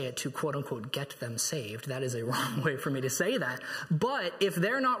way to say it, to quote unquote get them saved. That is a wrong way for me to say that. But if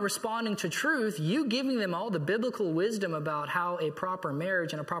they're not responding to truth, you giving them all the biblical wisdom about how a proper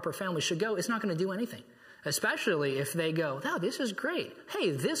marriage and a proper family should go, it's not going to do anything. Especially if they go, oh, this is great.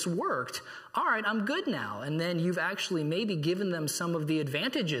 Hey, this worked. All right, I'm good now. And then you've actually maybe given them some of the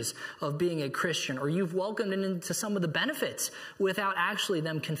advantages of being a Christian, or you've welcomed them into some of the benefits without actually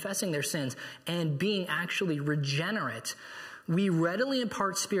them confessing their sins and being actually regenerate. We readily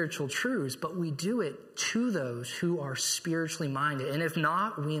impart spiritual truths, but we do it to those who are spiritually minded. And if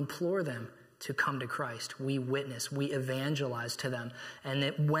not, we implore them to come to Christ. We witness, we evangelize to them. And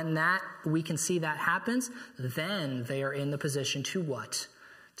that when we can see that happens, then they are in the position to what?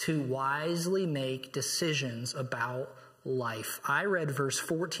 To wisely make decisions about life. I read verse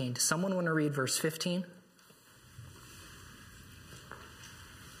 14. Does someone want to read verse 15?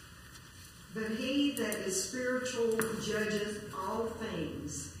 But he that is spiritual judgeth all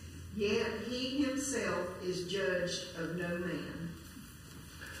things, yet he himself is judged of no man.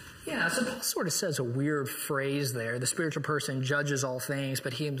 Yeah, so Paul sort of says a weird phrase there. The spiritual person judges all things,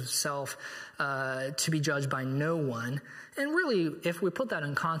 but he himself to be judged by no one. And really, if we put that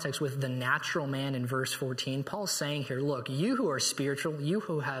in context with the natural man in verse 14, Paul's saying here, look, you who are spiritual, you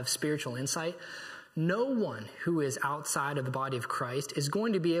who have spiritual insight, no one who is outside of the body of Christ is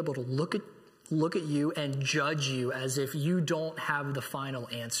going to be able to look at you and judge you as if you don't have the final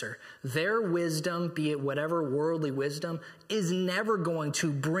answer. Their wisdom, be it whatever worldly wisdom, is never going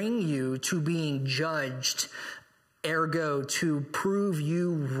to bring you to being judged, ergo to prove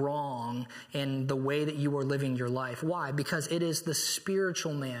you wrong in the way that you are living your life. Why? Because it is the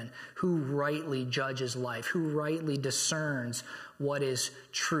spiritual man who rightly judges life, who rightly discerns what is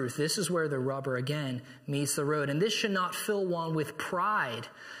truth. This is where the rubber again meets the road. And this should not fill one with pride,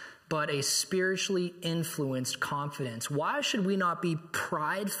 but a spiritually influenced confidence. Why should we not be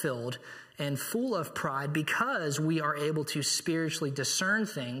pride-filled and full of pride? Because we are able to spiritually discern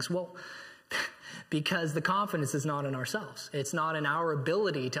things. Well, because the confidence is not in ourselves. It's not in our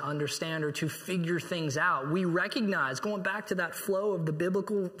ability to understand or to figure things out. We recognize, going back to that flow of the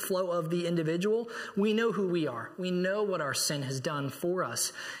biblical flow of the individual, we know who we are. We know what our sin has done for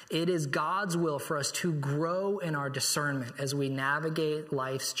us. It is God's will for us to grow in our discernment as we navigate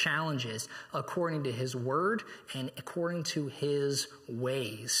life's challenges according to His word and according to His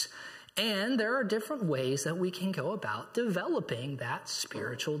ways. And there are different ways that we can go about developing that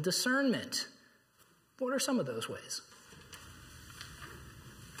spiritual discernment. What are some of those ways?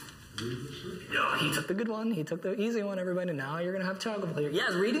 Oh, he took the good one. He took the easy one, everybody. Now you're going to have chocolate here.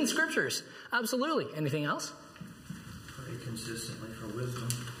 Yes, reading scriptures. Absolutely. Anything else? Pray consistently for wisdom.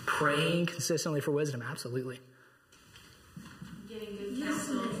 Praying consistently for wisdom. Absolutely. Getting good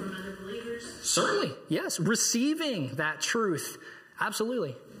counsel from other believers. Certainly. Yes. Receiving that truth.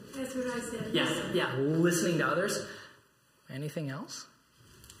 Absolutely. That's what I said. Yes. Yeah. Listening to others. Anything else?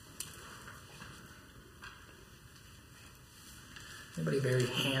 Anybody very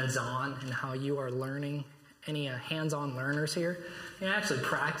hands-on in how you are learning? Any hands-on learners here? You actually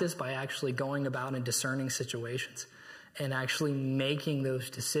practice by actually going about and discerning situations and actually making those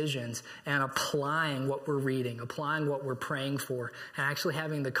decisions and applying what we're reading, applying what we're praying for, and actually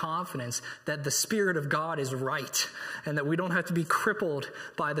having the confidence that the Spirit of God is right and that we don't have to be crippled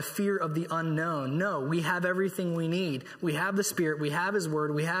by the fear of the unknown. No, we have everything we need. We have the Spirit, we have His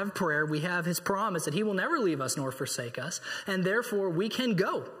Word, we have prayer, we have His promise that He will never leave us nor forsake us, and therefore we can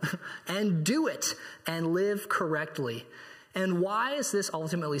go and do it and live correctly. And why is this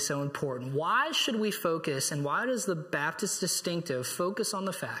ultimately so important? Why should we focus, and why does the Baptist distinctive focus on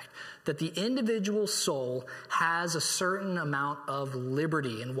the fact that the individual soul has a certain amount of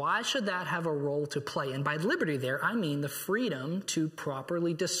liberty? And why should that have a role to play? And by liberty there, I mean the freedom to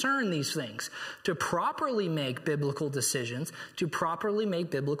properly discern these things, to properly make biblical decisions, to properly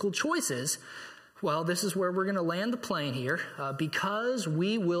make biblical choices. Well, this is where we're going to land the plane here, because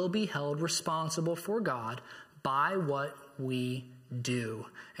we will be held responsible for God by what we do.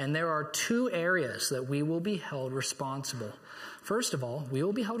 And there are two areas that we will be held responsible. First of all, we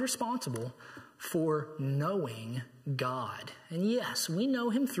will be held responsible for knowing God. And yes, we know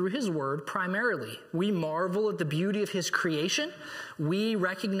Him through His Word primarily. We marvel at the beauty of His creation. We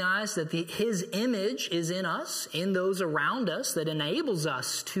recognize that His image is in us, in those around us, that enables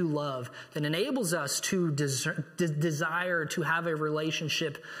us to love, that enables us to desire to have a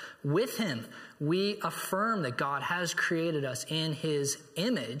relationship with Him. We affirm that God has created us in His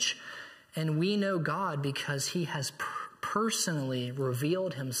image, and we know God because He has personally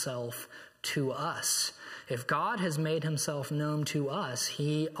revealed Himself to us. If God has made Himself known to us,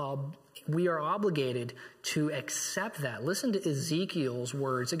 we are obligated to accept that. Listen to Ezekiel's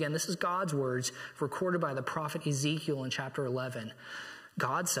words. Again, this is God's words recorded by the prophet Ezekiel in chapter 11.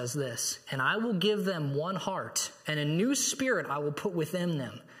 God says this, "And I will give them one heart, and a new spirit I will put within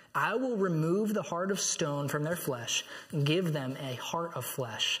them. I will remove the heart of stone from their flesh and give them a heart of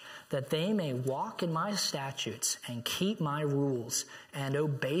flesh, that they may walk in my statutes and keep my rules and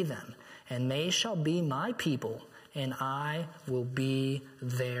obey them. And they shall be my people, and I will be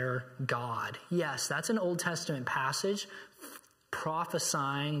their God." Yes, that's an Old Testament passage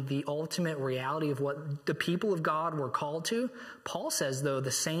prophesying the ultimate reality of what the people of God were called to. Paul says, though,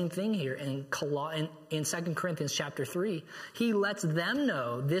 the same thing here in 2 Corinthians chapter 3. He lets them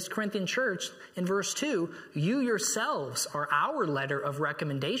know, this Corinthian church, in verse 2, "You yourselves are our letter of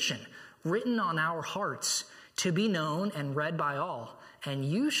recommendation, written on our hearts, to be known and read by all. And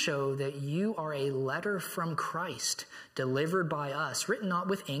you show that you are a letter from Christ, delivered by us, written not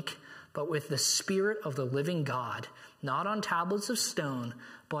with ink, but with the Spirit of the living God, not on tablets of stone,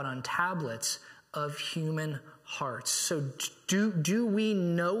 but on tablets of human hearts." So do we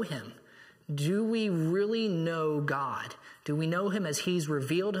know Him? Do we really know God? Do we know Him as He's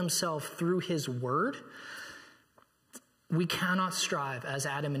revealed Himself through His Word? We cannot strive, as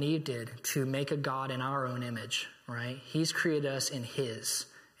Adam and Eve did, to make a God in our own image, right? He's created us in His,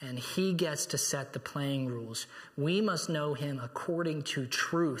 and He gets to set the playing rules. We must know Him according to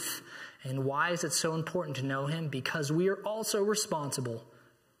truth. And why is it so important to know Him? Because we are also responsible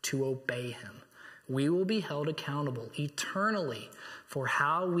to obey Him. We will be held accountable eternally for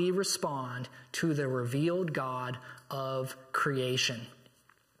how we respond to the revealed God of creation.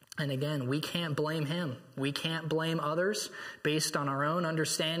 And again, we can't blame him. We can't blame others based on our own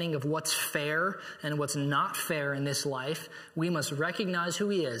understanding of what's fair and what's not fair in this life. We must recognize who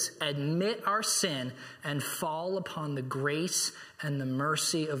he is, admit our sin, and fall upon the grace and the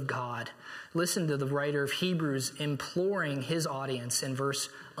mercy of God. Listen to the writer of Hebrews imploring his audience in verse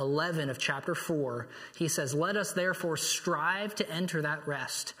 11 of chapter 4. He says, "Let us therefore strive to enter that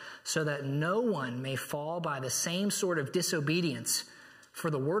rest, so that no one may fall by the same sort of disobedience. For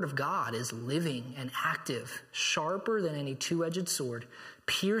the word of God is living and active, sharper than any two-edged sword,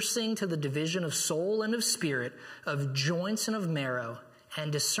 piercing to the division of soul and of spirit, of joints and of marrow, and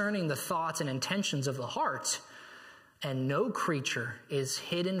discerning the thoughts and intentions of the heart. And no creature is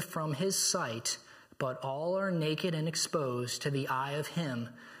hidden from his sight, but all are naked and exposed to the eye of him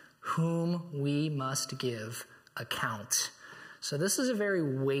whom we must give account." So this is a very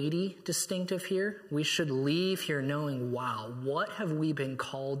weighty distinctive here. We should leave here knowing, wow, what have we been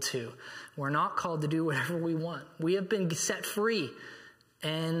called to? We're not called to do whatever we want. We have been set free,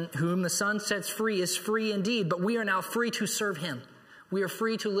 and whom the Son sets free is free indeed, but we are now free to serve him. We are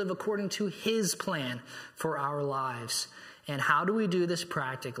free to live according to his plan for our lives. And how do we do this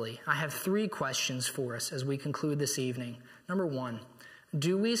practically? I have 3 questions for us as we conclude this evening. Number 1,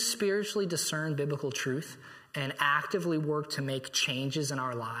 do we spiritually discern biblical truth and actively work to make changes in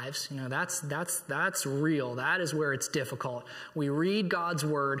our lives? You know, that's real. That is where it's difficult. We read God's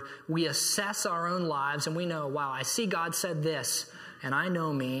word, we assess our own lives, and we know, wow, I see God said this, and I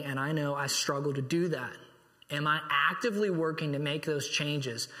know me, and I know I struggle to do that. Am I actively working to make those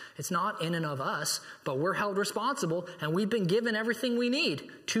changes? It's not in and of us, but we're held responsible, and we've been given everything we need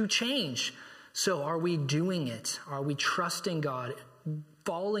to change. So are we doing it? Are we trusting God,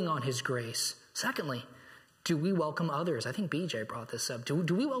 falling on his grace? Secondly, do we welcome others? I think BJ brought this up. Do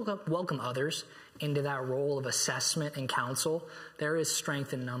we welcome others into that role of assessment and counsel? There is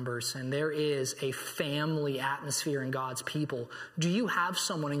strength in numbers, and there is a family atmosphere in God's people. Do you have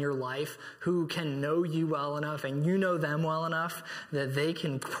someone in your life who can know you well enough and you know them well enough that they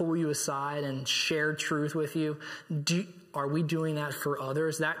can pull you aside and share truth with you? Are we doing that for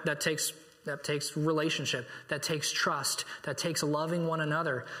others? That takes relationship, that takes trust, that takes loving one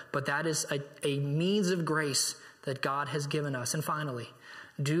another, but that is a means of grace that God has given us. And finally,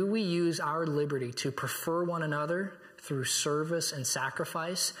 do we use our liberty to prefer one another through service and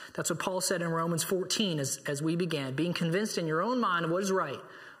sacrifice? That's what Paul said in Romans 14 as we began, being convinced in your own mind of what is right.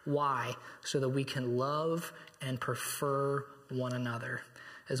 Why? So that we can love and prefer one another.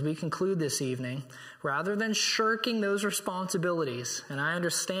 As we conclude this evening, rather than shirking those responsibilities, and I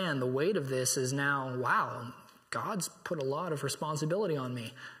understand the weight of this is now, wow, God's put a lot of responsibility on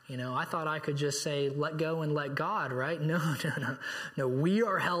me. You know, I thought I could just say, let go and let God, right? No. We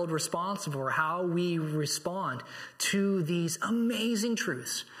are held responsible for how we respond to these amazing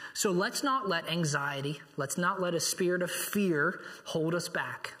truths. So let's not let anxiety, let's not let a spirit of fear hold us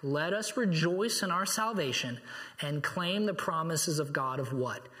back. Let us rejoice in our salvation and claim the promises of God of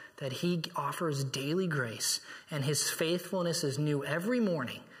what? That he offers daily grace and his faithfulness is new every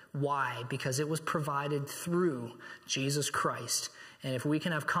morning. Why? Because it was provided through Jesus Christ. And if we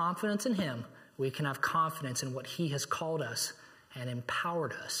can have confidence in him, we can have confidence in what he has called us and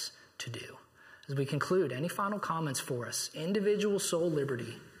empowered us to do. As we conclude, any final comments for us? Individual soul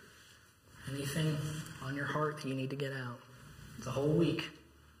liberty. Anything on your heart that you need to get out? The whole week.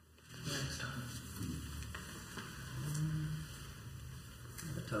 Next time.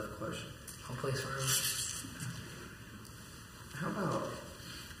 A tough question. One place for How about,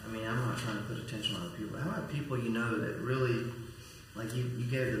 I'm not trying to put attention on other people, but how about people you know that really, like you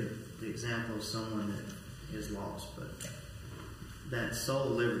gave the example of someone that is lost, but that soul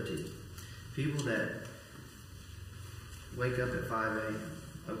liberty, people that wake up at 5 a.m.,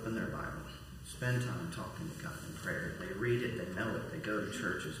 open their Bible, spend time talking to God in prayer. They read it, they know it, they go to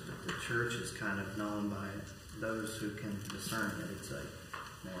churches, but the church is kind of known by those who can discern that it's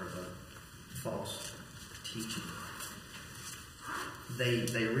more of a false teaching.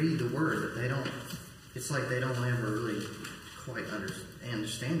 They read the word, but it's like they don't ever really quite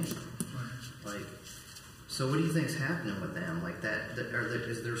understand it. Like, so what do you think's happening with them? Like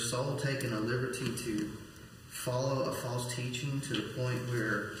is their soul taking a liberty to follow a false teaching to the point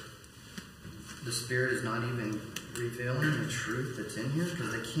where the Spirit is not even revealing the truth that's in here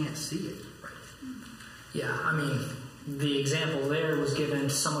because they can't see it? Yeah, the example there was given to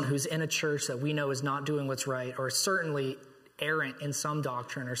someone who's in a church that we know is not doing what's right, or certainly errant in some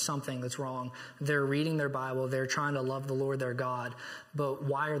doctrine or something that's wrong. They're reading their Bible, they're trying to love the Lord their God, but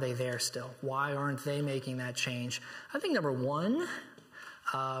why are they there still? Why aren't they making that change? I think number one,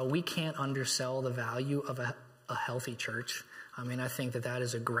 we can't undersell the value of a healthy church. I mean, I think that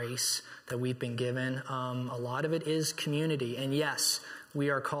is a grace that we've been given. A lot of it is community. And yes, we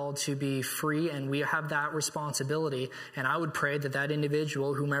are called to be free, and we have that responsibility. And I would pray that that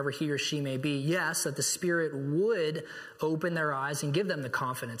individual, whomever he or she may be, yes, that the Spirit would open their eyes and give them the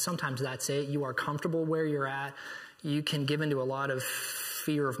confidence. Sometimes that's it. You are comfortable where you're at. You can give into a lot of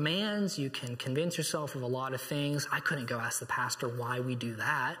fear of man's. You can convince yourself of a lot of things. I couldn't go ask the pastor why we do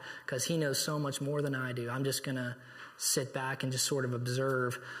that, because he knows so much more than I do. I'm just going to sit back and just sort of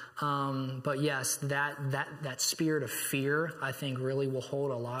observe. But yes, that spirit of fear, I think, really will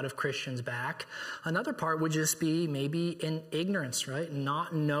hold a lot of Christians back. Another part would just be maybe in ignorance, right?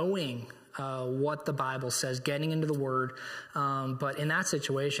 Not knowing what the Bible says, getting into the Word. But in that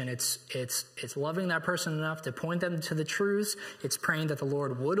situation, it's loving that person enough to point them to the truth. It's praying that the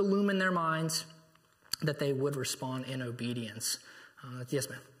Lord would illumine their minds, that they would respond in obedience. Yes,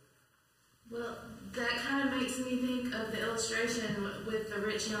 ma'am. Well, that kind of makes me think of the illustration with the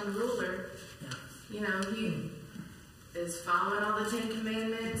rich young ruler. Yeah. You know, he is following all the 10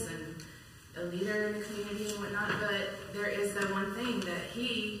 Commandments and a leader in the community and whatnot, but there is that one thing that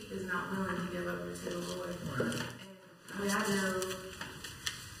he is not willing to give over to the Lord. Right. And, I mean, I know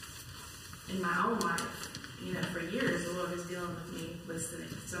in my own life, you know, for years the Lord was dealing with me with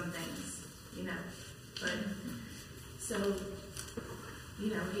some things, you know. But, so, you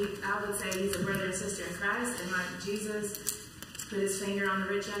know, I would say he's a brother and sister in Christ, and like Jesus put his finger on the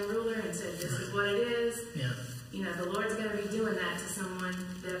rich young ruler and said, this is what it is. Yeah. You know, the Lord's going to be doing that to someone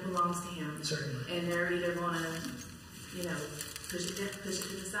that belongs to him. Certainly. And they're either going to, you know, push it to the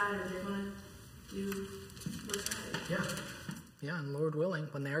side, or they're going to do what's right. Yeah. Yeah, and Lord willing,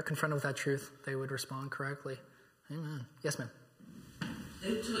 when they are confronted with that truth, they would respond correctly. Amen. Yes, ma'am.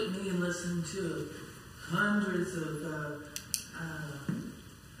 It took me listening to hundreds of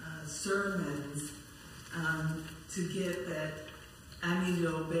sermons to get that I need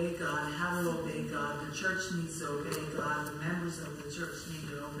to obey God, how to obey God, the church needs to obey God, the members of the church need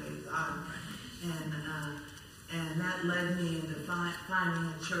to obey God. And that led me into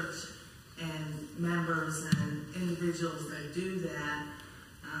finding a church and members and individuals that do that,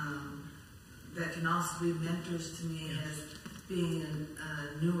 that can also be mentors to me as being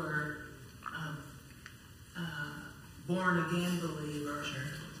a newer born-again believer. Sure.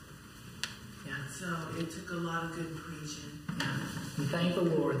 Yeah. So it took a lot of good preaching. And thank the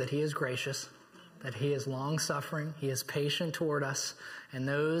Lord that he is gracious, that he is long-suffering, he is patient toward us, and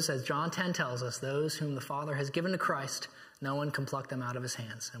those, as John 10 tells us, those whom the Father has given to Christ, no one can pluck them out of his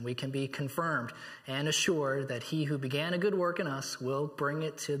hands. And we can be confirmed and assured that he who began a good work in us will bring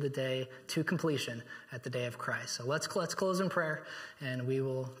it to completion at the day of Christ. So let's close in prayer, and we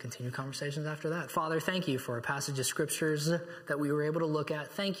will continue conversations after that. Father, thank you for a passage of scriptures that we were able to look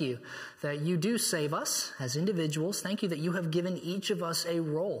at. Thank you that you do save us as individuals. Thank you that you have given each of us a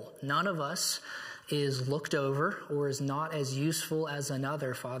role. None of us is looked over or is not as useful as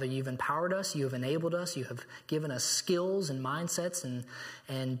another. Father, you've empowered us, you have enabled us, you have given us skills and mindsets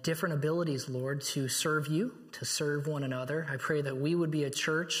and different abilities, Lord, to serve you, to serve one another. I pray that we would be a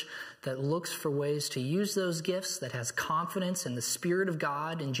church that looks for ways to use those gifts, that has confidence in the Spirit of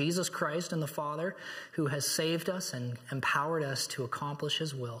God, in Jesus Christ and the Father, who has saved us and empowered us to accomplish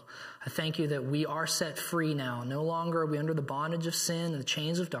his will. I thank you that we are set free now. No longer are we under the bondage of sin and the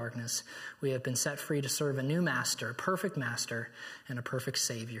chains of darkness. We have been set free to serve a new master, a perfect master, and a perfect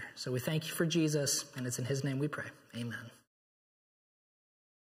Savior. So we thank you for Jesus, and it's in his name we pray. Amen.